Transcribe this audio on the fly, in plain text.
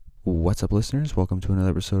What's up, listeners? Welcome to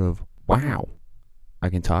another episode of Wow, I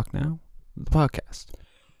Can Talk Now, the podcast.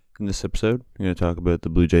 In this episode, I'm going to talk about the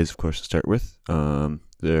Blue Jays, of course, to start with,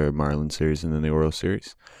 their Marlins series and then the Orioles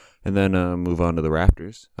series, and then move on to the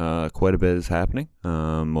Raptors. Quite a bit is happening,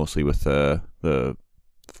 mostly with the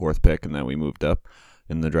fourth pick, and then we moved up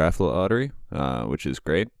in the draft lottery, which is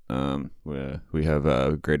great. We have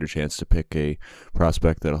a greater chance to pick a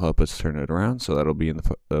prospect that'll help us turn it around, so that'll be in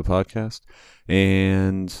the podcast.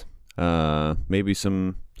 And maybe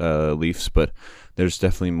some Leafs, but there's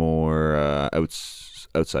definitely more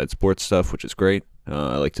outside sports stuff, which is great.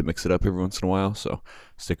 I like to mix it up every once in a while, so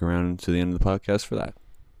stick around to the end of the podcast for that.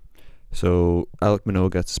 So Alek Manoah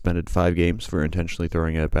got suspended 5 games for intentionally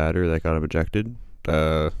throwing at a batter that got him ejected.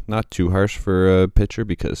 Not too harsh for a pitcher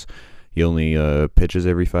because he only pitches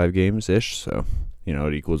every 5 games-ish, so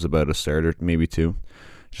it equals about a start or maybe 2.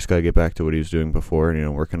 Just got to get back to what he was doing before,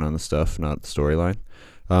 working on the stuff, not the storyline.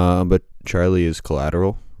 But Charlie is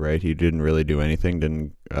collateral, right? He didn't really do anything,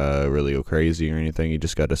 didn't really go crazy or anything. He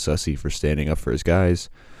just got a sussy for standing up for his guys.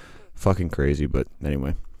 Fucking crazy, but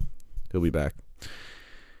anyway, he'll be back.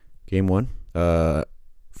 Game 1 for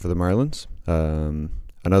the Marlins.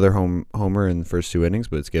 Another homer in the first 2 innings,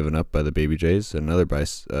 but it's given up by the Baby Jays. Another by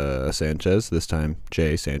Sanchez, this time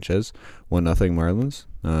Jay Sanchez. 1-0 Marlins.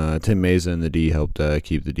 Tim Meza and the D helped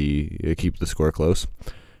keep the score close.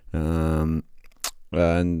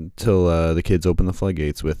 Until the kids opened the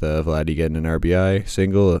floodgates with Vladdy getting an RBI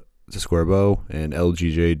single to score Bo, and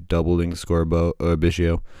LGJ doubling to score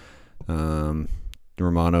Biggio.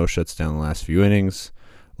 Romano shuts down the last few innings.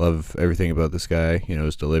 Love everything about this guy.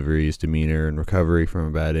 His delivery, his demeanor, and recovery from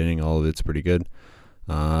a bad inning. All of it's pretty good.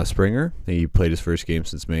 Springer, he played his first game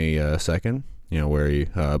since May 2nd, where he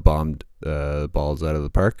bombed balls out of the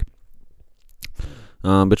park.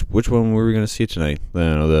 But which one were we going to see tonight?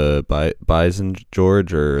 The Bison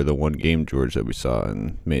George or the one game George that we saw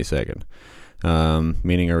on May 2nd?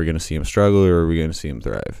 Meaning, are we going to see him struggle or are we going to see him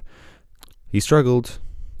thrive? He struggled,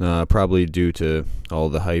 probably due to all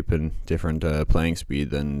the hype and different playing speed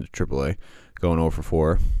than AAA, going 0 for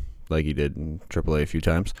 4 like he did in AAA a few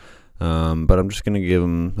times. But I'm just going to give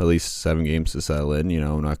him at least 7 games to settle in.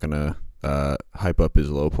 I'm not going to hype up his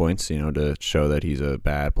low points, to show that he's a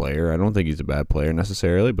bad player. I don't think he's a bad player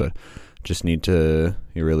necessarily, but just need to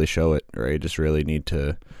really show it, right? Just really need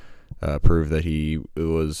to prove that he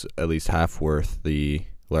was at least half worth the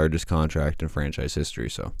largest contract in franchise history.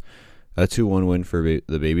 So a 2-1 win for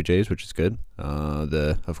the Baby Jays, which is good.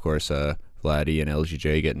 Of course, Vladdy and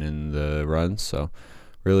LGJ getting in the runs, so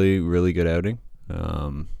really, really good outing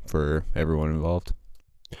for everyone involved.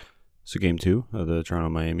 So game 2 of the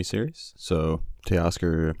Toronto-Miami series. So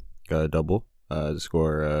Teoscar got a double to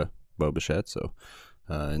score Bo Bichette, so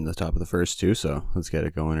in the top of the first 2, so let's get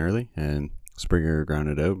it going early. And Springer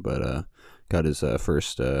grounded out, but got his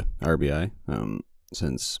first RBI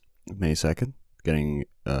since May 2nd, getting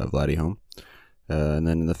Vladdy home. And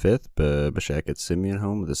then in the 5th, Bichette gets Simeon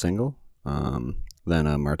home with a single. Then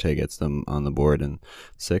Marte gets them on the board in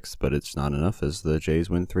 6th, but it's not enough as the Jays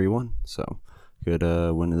win 3-1. So good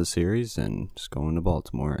win of the series, and just going to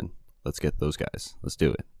Baltimore, and let's get those guys. Let's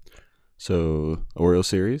do it. So, Orioles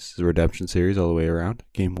series, the redemption series all the way around.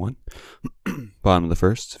 Game 1, bottom of the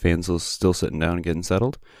first. Fans still sitting down and getting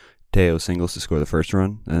settled. Teo singles to score the first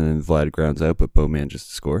run, and then Vlad grounds out, but Bo manages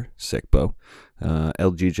to score. Sick Bo.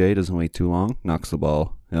 LGJ doesn't wait too long, knocks the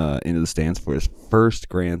ball into the stands for his first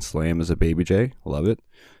grand slam as a Baby J. Love it.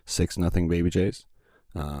 6-0 Baby Jays.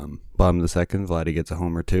 Bottom of the second, Vladdy gets a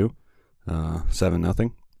homer too.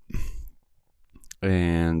 7-0.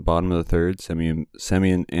 And bottom of the third,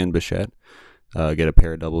 Semien and Bichette get a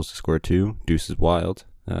pair of doubles to score 2. Deuce is wild.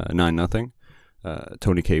 9-0.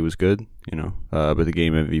 Tony K was good, but the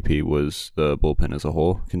game MVP was the bullpen as a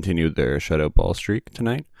whole. Continued their shutout ball streak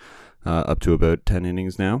tonight, up to about 10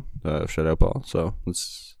 innings now, shutout ball. So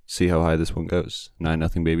let's see how high this one goes.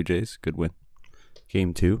 9-0 Baby Jays, good win.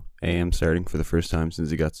 Game 2, AM starting for the first time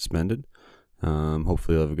since he got suspended.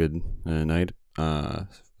 Hopefully he'll have a good night.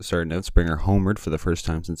 Starting out, Springer homered for the first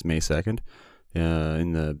time since May 2nd.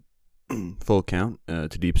 In the full count to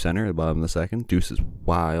deep center at the bottom of the second. Deuce is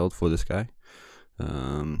wild for this guy.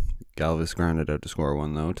 Galvis grounded out to score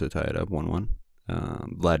 1, though, to tie it up 1-1.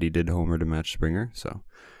 Vladdy did homer to match Springer, so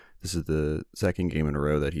this is the second game in a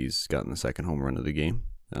row that he's gotten the second home run of the game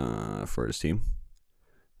for his team.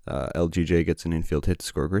 LGJ gets an infield hit to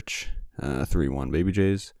score Grich. 3-1 Baby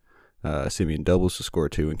Jays. Simeon doubles to score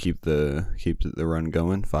 2 and keep the run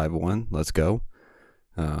going. 5-1. Let's go.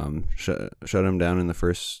 Shut him down in the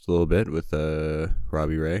first little bit with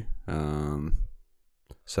Robbie Ray.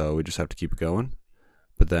 So we just have to keep it going.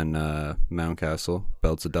 But then Mountcastle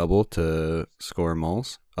belts a double to score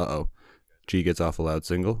Moles. G gets off a loud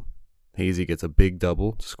single. Hazy gets a big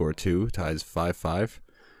double to score 2, ties 5-5.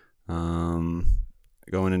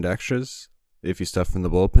 Going into extras. If you stuff from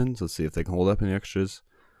the bullpens, let's see if they can hold up in the extras.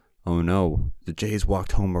 Oh no, the Jays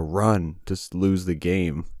walked home a run to lose the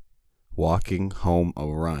game. Walking home a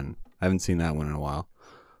run. I haven't seen that one in a while.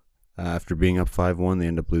 After being up 5-1, they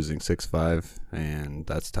end up losing 6-5, and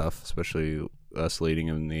that's tough, especially us leading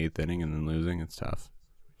in the 8th inning and then losing. It's tough.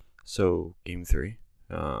 So, game 3.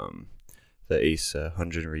 The ace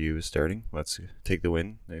Hyunjin Ryu is starting. Let's take the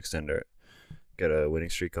win. Get a winning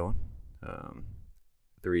streak going.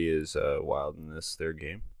 3 is wild in this third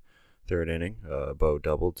inning. Bo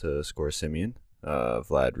doubled to score Simeon.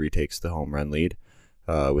 Vlad retakes the home run lead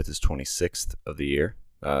with his 26th of the year.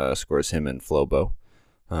 Scores him and Flobo.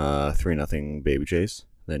 3-0 Baby Jays.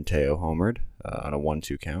 Then Teo homered on a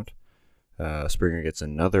 1-2 count. Springer gets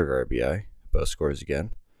another RBI. Bo scores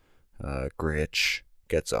again. Grich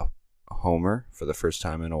gets a homer for the first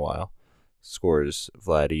time in a while. Scores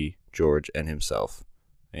Vladdy, George, and himself.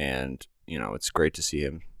 And, it's great to see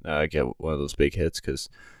him get one of those big hits because,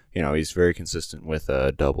 he's very consistent with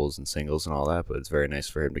doubles and singles and all that, but it's very nice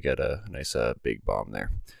for him to get a nice big bomb there.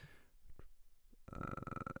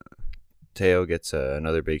 Teo gets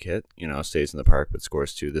another big hit, stays in the park, but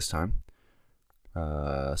scores 2 this time.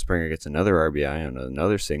 Springer gets another RBI on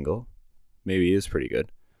another single. Maybe he is pretty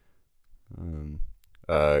good.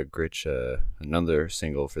 Grich, another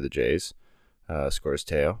single for the Jays, scores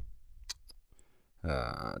Teo.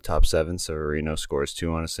 Top 7, Severino scores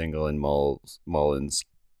 2 on a single, and Mullins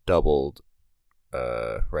doubled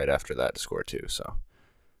right after that to score 2. So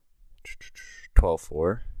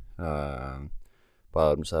 12-4.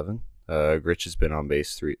 Bottom 7. Grich has been on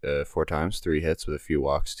base 4 times, 3 hits with a few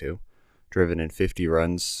walks too. Driven in 50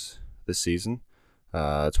 runs this season.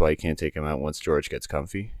 That's why you can't take him out once George gets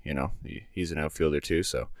comfy. He's an outfielder too,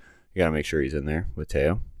 so you got to make sure he's in there with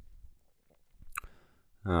Teo.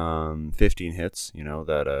 15 hits,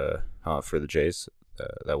 that for the Jays,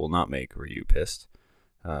 that will not make Ryu pissed.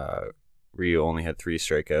 Ryu only had 3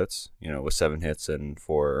 strikeouts, with 7 hits and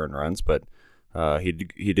 4 earned runs, but he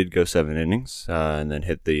did go 7 innings and then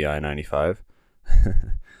hit the I-95.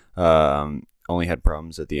 Only had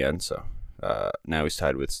problems at the end, so now he's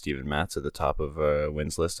tied with Steven Matz at the top of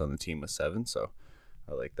wins list on the team with 7, so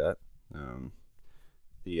I like that.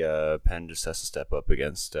 The Pen just has to step up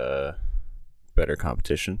against better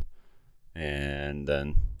competition, and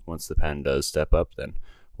then once the Pen does step up, then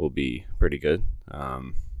we'll be pretty good.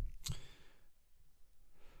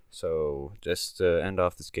 So just to end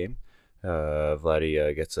off this game,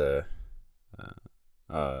 Vladdy gets a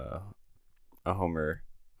homer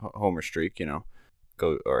streak.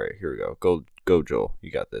 Go. All right, here we go. Go, Joel. You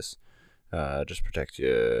got this. Just protect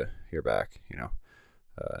your back.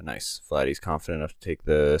 Nice. Vladdy's confident enough to take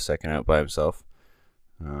the second out by himself.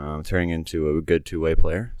 Turning into a good 2-way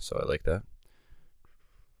player, so I like that.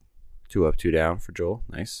 2 up, 2 down for Joel.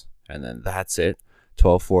 Nice. And then that's it.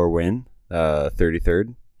 12-4 win.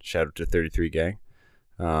 33rd. Shout out to 33 gang.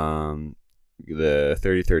 The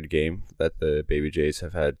 33rd game that the Baby Jays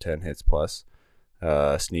have had 10 hits plus.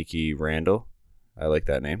 Sneaky Randall. I like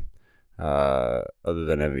that name. Other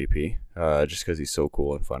than MVP. Just because he's so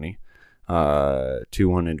cool and funny.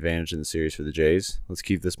 2-1 advantage in the series for the Jays. Let's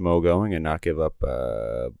keep this mo going and not give up,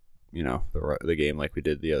 the game like we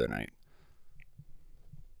did the other night.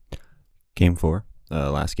 Game 4,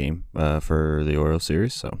 last game for the Orioles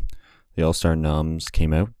series. So the All-Star noms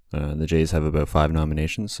came out. The Jays have about 5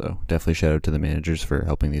 nominations, so definitely shout out to the managers for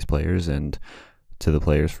helping these players and to the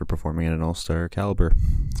players for performing at an All-Star caliber.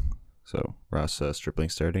 So Ross Stripling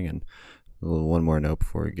starting, and one more note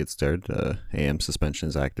before we get started. AM suspension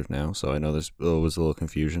is active now, so I know there was a little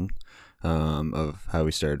confusion of how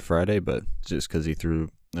he started Friday, but just because he threw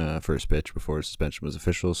first pitch before his suspension was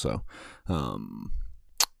official, so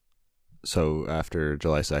after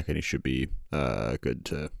July 2nd, he should be good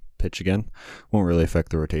to pitch again. Won't really affect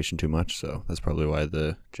the rotation too much, so that's probably why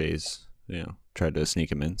the Jays, tried to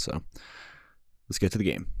sneak him in. So let's get to the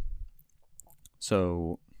game.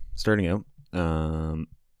 So starting out,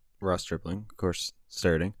 Ross Stripling, of course,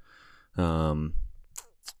 starting. All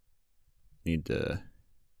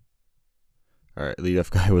right,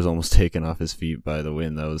 leadoff guy was almost taken off his feet by the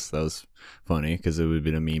wind. That was funny because it would have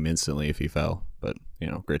been a meme instantly if he fell. But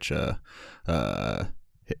Grich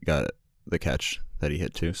got the catch that he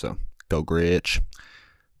hit too. So go Grich.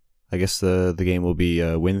 I guess the game will be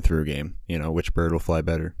a win through game. Which bird will fly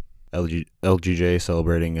better? LGJ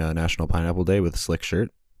celebrating National Pineapple Day with a slick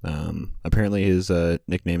shirt. Apparently his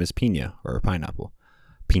nickname is Pina or Pineapple.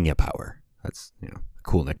 Pina Power. That's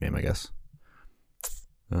Cool nickname, I guess.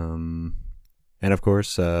 And of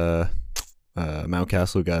course,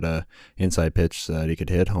 Mountcastle got a inside pitch that he could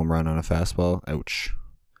hit, home run on a fastball. Ouch.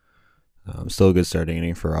 Still a good starting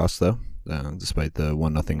inning for Ross, though, despite the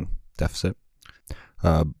 1-0 deficit.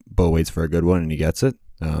 Bo waits for a good one, and he gets it.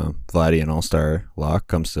 Vladdy, an all-star lock,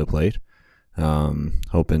 comes to the plate,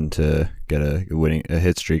 hoping to get a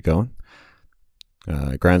hit streak going.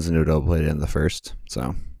 Grounds into a double play in the first,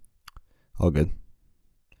 so all good.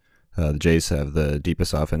 The Jays have the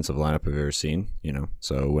deepest offensive lineup I've ever seen,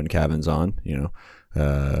 so when Cavan's on,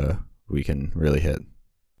 we can really hit.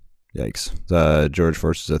 Yikes. George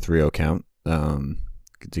forces a 3-0 count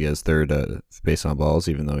to get his third base on balls,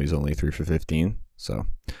 even though he's only 3 for 15. So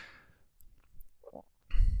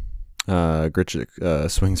Grichuk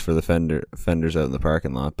swings for the fenders out in the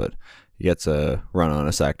parking lot, but he gets a run on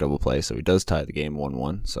a sac double play, so he does tie the game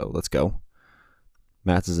 1-1. So let's go.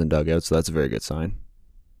 Matz is in dugout, so that's a very good sign.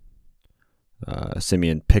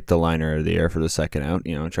 Simeon picked the liner out of the air for the second out,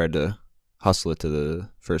 tried to hustle it to the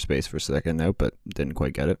first base for second out, but didn't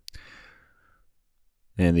quite get it.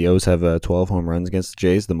 And the O's have 12 home runs against the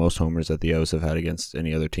Jays, the most homers that the O's have had against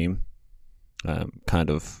any other team. I'm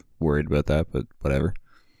kind of worried about that, but whatever.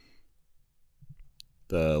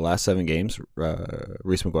 The last 7 games,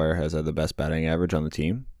 Reese McGuire has had the best batting average on the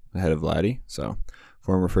team, ahead of Vladdy. So,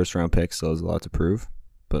 former first-round pick still has a lot to prove,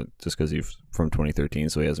 but just because he's from 2013,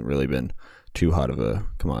 so he hasn't really been too hot of a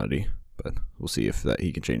commodity. But we'll see if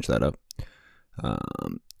he can change that up.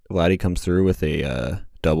 Vladdy comes through with a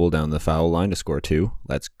double down the foul line to score 2.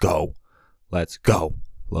 Let's go.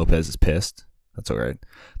 Lopez is pissed. That's all right.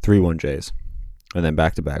 3-1 Jays. And then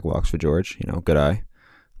back-to-back walks for George. Good eye.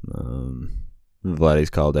 Vladdy's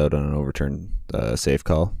called out on an overturned safe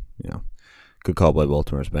call. Good call by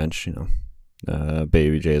Baltimore's bench.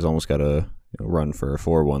 Baby Jays almost got a run for a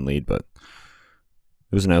 4-1 lead, but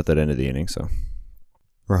it was an out that ended the inning. So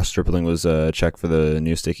Ross Stripling was checked for the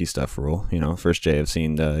new sticky stuff rule. First Jay I've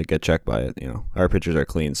seen get checked by it. Our pitchers are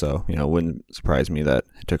clean, so it wouldn't surprise me that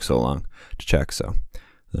it took so long to check. So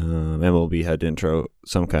MLB had to intro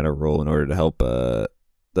some kind of rule in order to help the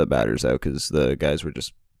batters out, because the guys were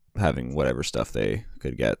just having whatever stuff they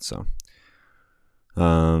could get. So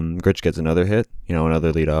Grich gets another hit,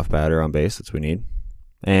 another leadoff batter on base. That's what we need.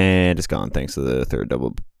 And it's gone thanks to the third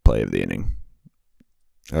double play of the inning.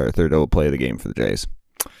 Or third double play of the game for the Jays.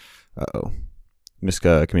 Uh-oh.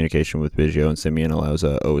 Miscommunication with Biggio and Simeon allows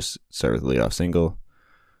O's start with a leadoff single.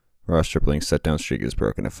 Ross Stripling's set-down streak is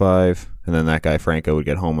broken at 5. And then that guy Franco would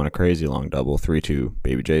get home on a crazy long double, 3-2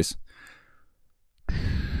 Baby Jays.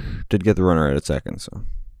 Did get the runner out at second, so...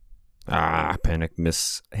 panic,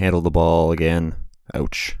 mishandled the ball again.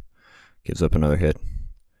 Ouch. Gives up another hit.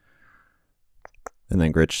 And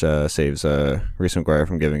then Grich saves Reese McGuire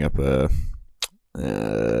from giving up the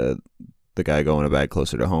guy going a bag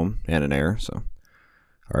closer to home and an error. So,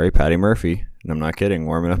 all right, Patty Murphy, and I'm not kidding,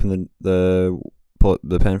 warming up in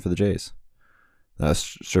the pen for the Jays.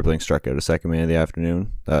 Stripling struck out a second man of the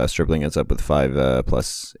afternoon. Stripling ends up with 5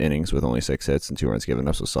 plus innings with only 6 hits and 2 runs given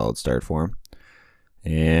up, so solid start for him.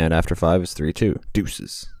 And after 5, it's 3-2.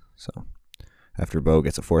 Deuces. So, after Bo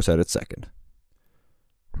gets a force out at second.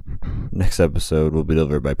 Next episode will be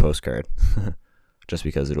delivered by postcard. Just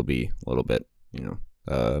because it'll be a little bit,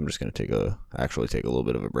 I'm just going to take a little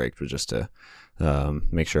bit of a break just to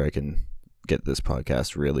make sure I can get this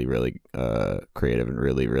podcast really, really creative and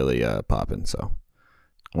really, really popping. So,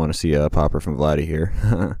 I want to see a popper from Vladdy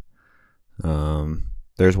here.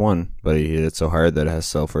 There's one, but he hit it so hard that it has to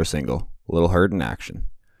sell for a single. A little hard in action.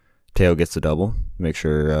 Teo gets the double. Make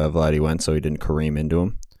sure Vladdy went so he didn't careen into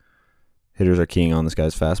him. Hitters are keying on this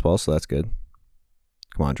guy's fastball, so that's good.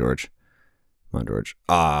 Come on, George.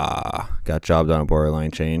 Got jobbed on a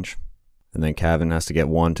borderline change. And then Cavan has to get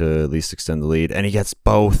one to at least extend the lead. And he gets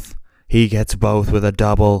both. With a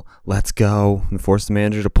double. Let's go. And force the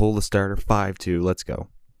manager to pull the starter. 5-2. Let's go.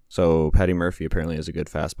 So Patty Murphy apparently has a good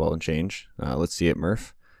fastball and change. Let's see it,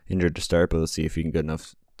 Murph. Injured to start, but let's see if he can good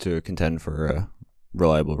enough to contend for a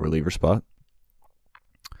reliable reliever spot.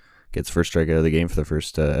 Gets first strikeout of the game for the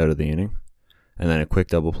first out of the inning. And then a quick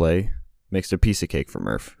double play. Makes it a piece of cake for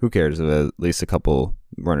Murph. Who cares if at least a couple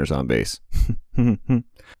runners on base?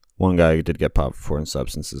 One guy did get popped for foreign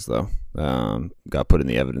substances, though. Got put in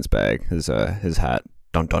the evidence bag. His hat.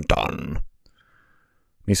 Dun, dun, dun.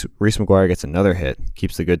 Reese McGuire gets another hit.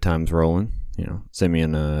 Keeps the good times rolling.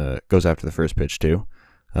 Simeon goes after the first pitch, too.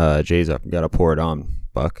 Jays up. Got to pour it on,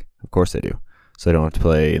 Buck. Of course they do. So they don't have to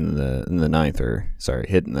play in the ninth,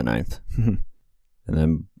 hit in the ninth. And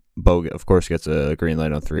then Bo, of course, gets a green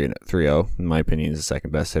light on 3-0. In my opinion, he's the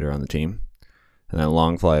second best hitter on the team. And then a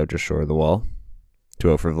long fly out just short of the wall.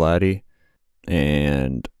 2 out for Vladdy,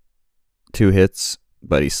 and 2 hits,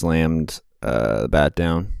 but he slammed the bat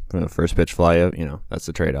down from the first pitch fly out. That's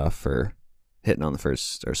the trade-off for hitting on the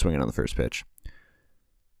first or swinging on the first pitch.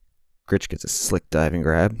 Grich gets a slick diving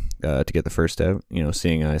grab to get the first out.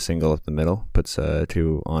 Seeing a single up the middle puts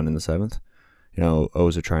 2 on in the 7th.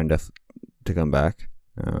 O's are trying to come back.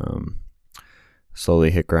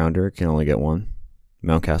 Slowly hit grounder, can only get 1.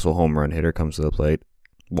 Mountcastle home run hitter comes to the plate,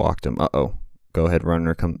 walked him. Go ahead run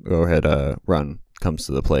comes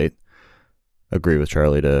to the plate. Agree with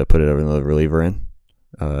Charlie to put it over the reliever in.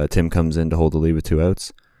 Tim comes in to hold the lead with 2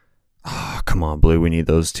 outs. Come on, Blue, we need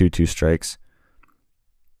those 2-2 strikes.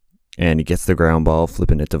 And he gets the ground ball,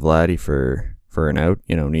 flipping it to Vladdy for an out.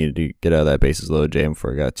 Needed to get out of that bases loaded jam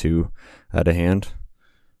before it got too out of hand.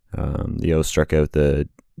 The O struck out the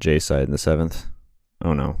J side in the 7th.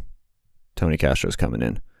 Oh no. Tony Castro's coming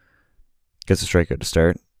in. Gets a strikeout to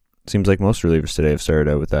start. Seems like most relievers today have started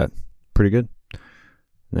out with that. Pretty good.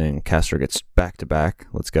 And then Castro gets back to back.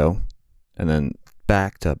 Let's go. And then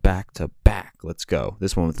back to back to back. Let's go.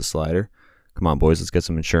 This one with the slider. Come on, boys. Let's get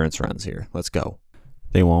some insurance runs here. Let's go.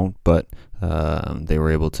 They won't, but they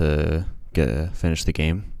were able to finish the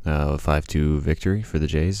game with a 5-2 victory for the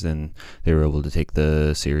Jays, and they were able to take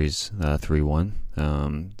the series 3-1.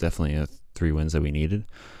 Definitely 3 wins that we needed,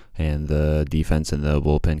 and the defense and the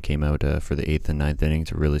bullpen came out for the 8th and 9th inning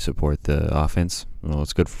to really support the offense. Well,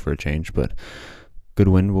 it's good for a change, but good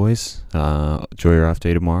win, boys. Enjoy your off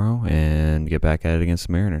day tomorrow and get back at it against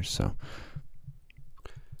the Mariners.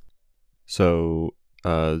 So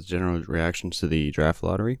general reactions to the draft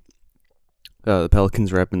lottery. The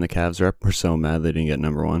Pelicans rep and the Cavs rep were so mad they didn't get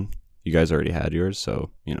number 1. You guys already had yours, so,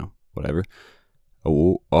 whatever.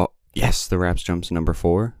 Oh, yes, the Raps jumps to number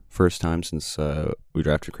 4. First time since we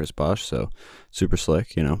drafted Chris Bosh, so super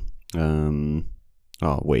slick, Oh,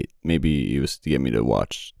 wait, maybe it was to get me to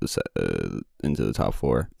watch into the top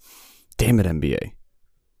 4. Damn it, NBA.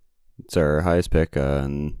 It's our highest pick,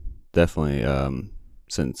 and definitely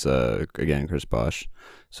since, again, Chris Bosh.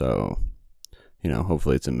 So,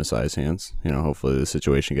 hopefully it's in Masai's hands. Hopefully the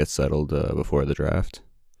situation gets settled before the draft.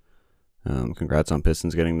 Congrats on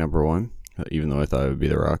Pistons getting number 1, even though I thought it would be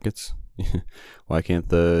the Rockets. Why can't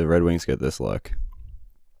the Red Wings get this luck?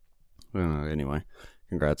 Anyway,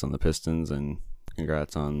 congrats on the Pistons, and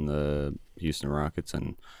congrats on the Houston Rockets,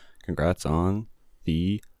 and congrats on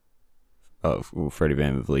the Freddie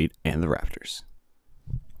VanVleet and the Raptors.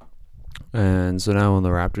 And so now in the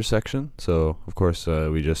Raptors section. So, of course,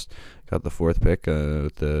 we just got the 4th pick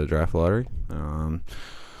with the draft lottery.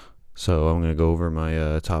 So I'm going to go over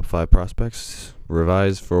my top 5 prospects,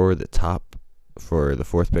 revised for the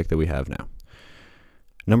 4th pick that we have now.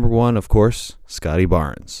 Number 1, of course, Scotty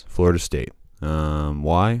Barnes, Florida State.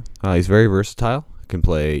 Why? He's very versatile. Can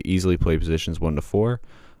easily play positions 1 to 4.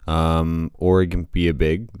 Or he can be a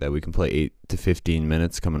big that we can play 8 to 15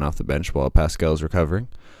 minutes coming off the bench while Pascal's recovering.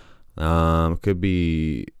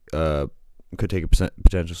 Could take a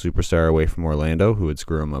potential superstar away from Orlando, who would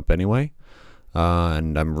screw him up anyway.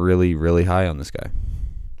 And I'm really, really high on this guy.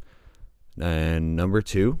 And number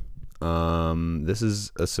 2, this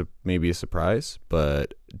is maybe a surprise,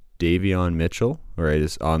 but Davion Mitchell, right,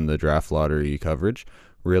 is on the draft lottery coverage,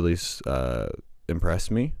 really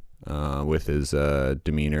impressed me with his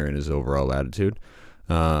demeanor and his overall attitude.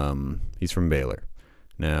 He's from Baylor.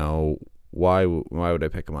 Now, why would I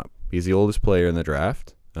pick him up? He's the oldest player in the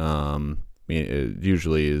draft. It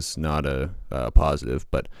usually is not a positive,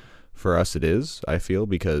 but for us it is, I feel,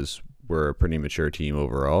 because we're a pretty mature team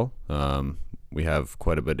overall. We have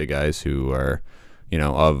quite a bit of guys who are,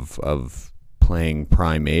 of playing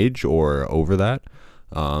prime age or over that.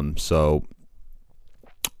 So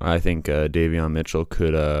I think Davion Mitchell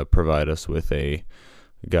could provide us with a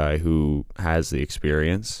guy who has the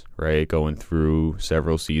experience, right, going through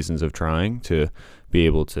several seasons of trying to be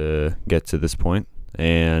able to get to this point.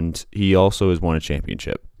 And he also has won a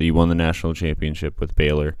championship. He won the national championship with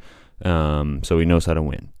Baylor, so he knows how to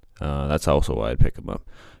win. That's also why I'd pick him up.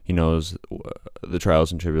 He knows the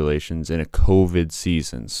trials and tribulations in a COVID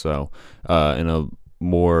season, so in a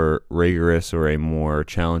more rigorous or a more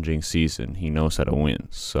challenging season, he knows how to win.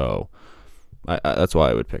 So that's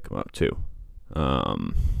why I would pick him up too.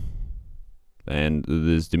 And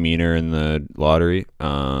his demeanor in the lottery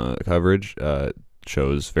coverage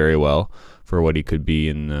shows very well for what he could be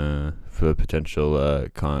in for the potential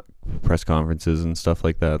press conferences and stuff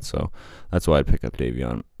like that. So that's why I'd pick up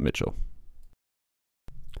Davion Mitchell.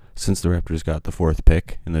 Since the Raptors got the 4th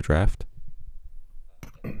pick in the draft,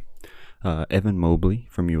 Evan Mobley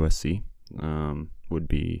from USC would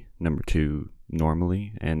be number 2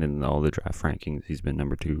 normally, and in all the draft rankings, he's been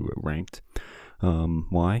number 2 ranked.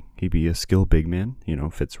 Why? He'd be a skilled big man,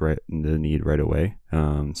 fits right in the need right away.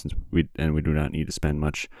 Since we do not need to spend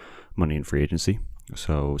much money in free agency.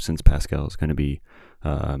 So since Pascal is going to be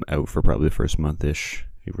out for probably the first month-ish,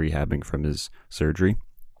 rehabbing from his surgery,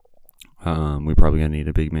 we're probably going to need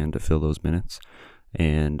a big man to fill those minutes.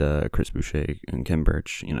 And Chris Boucher and Ken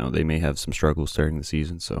Birch, they may have some struggles starting the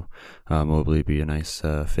season, so Mobley be a nice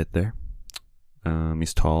fit there.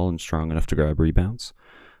 He's tall and strong enough to grab rebounds.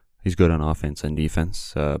 He's good on offense and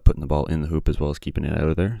defense, putting the ball in the hoop as well as keeping it out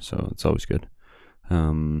of there, so it's always good.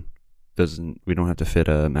 We don't have to fit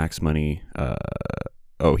a max money.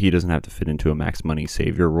 He doesn't have to fit into a max money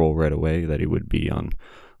savior role right away that he would be on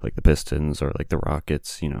like the Pistons or like the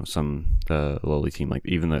Rockets, some lowly team, like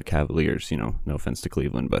even the Cavaliers, no offense to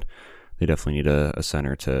Cleveland, but they definitely need a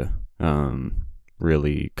center to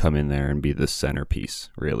really come in there and be the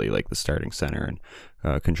centerpiece, really like the starting center,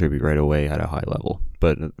 and contribute right away at a high level.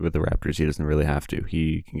 But with the Raptors, he doesn't really have to.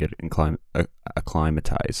 He can get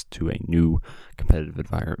acclimatized to a new competitive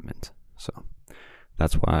environment. So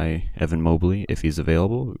that's why Evan Mobley, if he's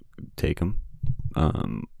available, take him.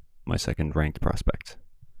 My second ranked prospect.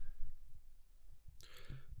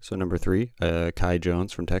 So number 3, Kai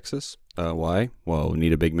Jones from Texas. Why? Well, we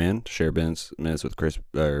need a big man to share minutes with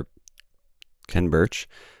Ken Birch,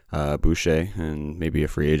 Boucher, and maybe a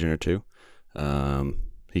free agent or two.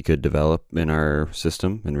 He could develop in our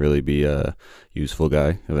system and really be a useful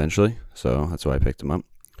guy eventually. So that's why I picked him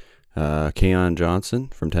up. Keon Johnson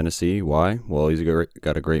from Tennessee. Why? Well, he's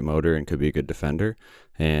got a great motor and could be a good defender,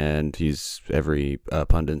 and he's every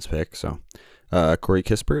pundit's pick. So Corey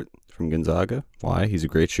Kispert from Gonzaga. Why? He's a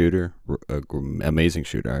great shooter, amazing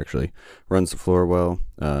shooter actually. Runs the floor well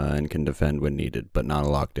and can defend when needed, but not a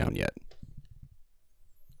lockdown yet.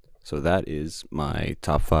 So that is my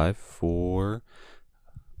top 5 for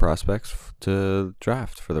prospects to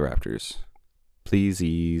draft for the Raptors. Please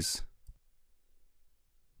ease.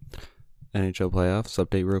 NHL playoffs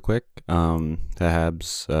update real quick. The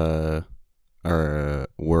Habs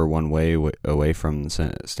were one way away from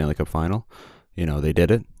the Stanley Cup final. They did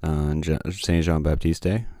it on Saint Jean Baptiste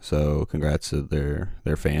Day. So congrats to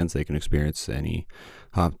their fans. They can experience any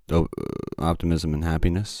optimism and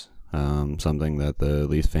happiness. Something that the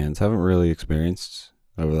Leafs fans haven't really experienced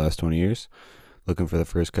over the last 20 years. Looking for the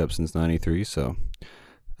first cup since '93. So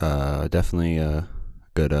definitely a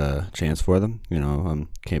good chance for them.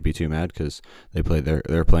 Can't be too mad because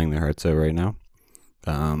they're playing their hearts out right now.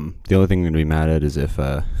 The only thing I'm going to be mad at is if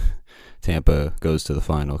Tampa goes to the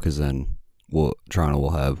final, because then Toronto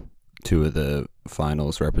will have 2 of the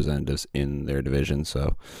finals representatives in their division.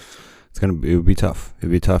 So it would be tough.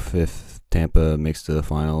 It'd be tough if Tampa makes to the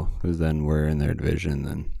final, because then we're in their division.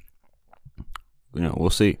 Then we'll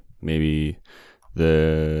see. Maybe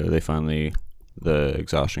the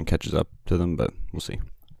exhaustion catches up to them, but we'll see.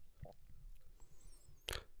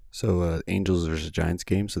 So Angels versus Giants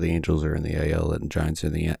game. So the Angels are in the AL and Giants are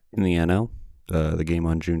in the NL. The game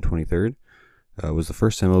on June 23rd was the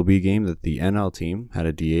first MLB game that the NL team had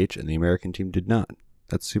a DH and the American team did not.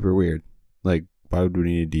 That's super weird. Like, why would we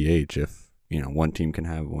need a DH if one team can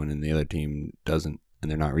have one and the other team doesn't, and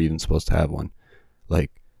they're not even supposed to have one?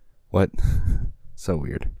 Like, what? So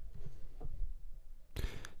weird.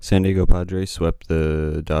 San Diego Padres swept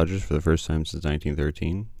the Dodgers for the first time since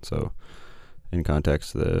 1913. So, in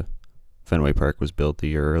context, the Fenway Park was built the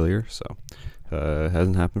year earlier. So, it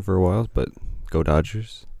hasn't happened for a while, but go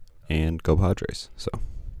Dodgers and go Padres. So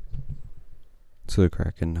the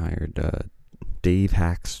Kraken hired Dave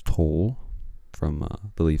Haxtell from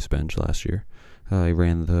the Leafs bench last year. He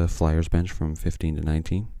ran the Flyers bench from 15 to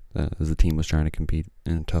 19 as the team was trying to compete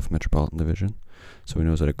in a tough Metropolitan Division. So he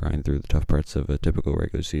knows how to grind through the tough parts of a typical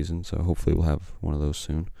regular season. So hopefully we'll have one of those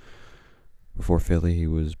soon. Before Philly, he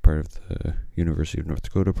was part of the University of North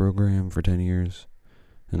Dakota program for 10 years,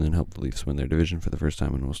 and then helped the Leafs win their division for the first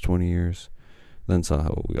time in almost 20 years. Then saw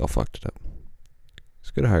how we all fucked it up. It's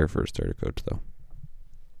a good hire for a starter coach, though.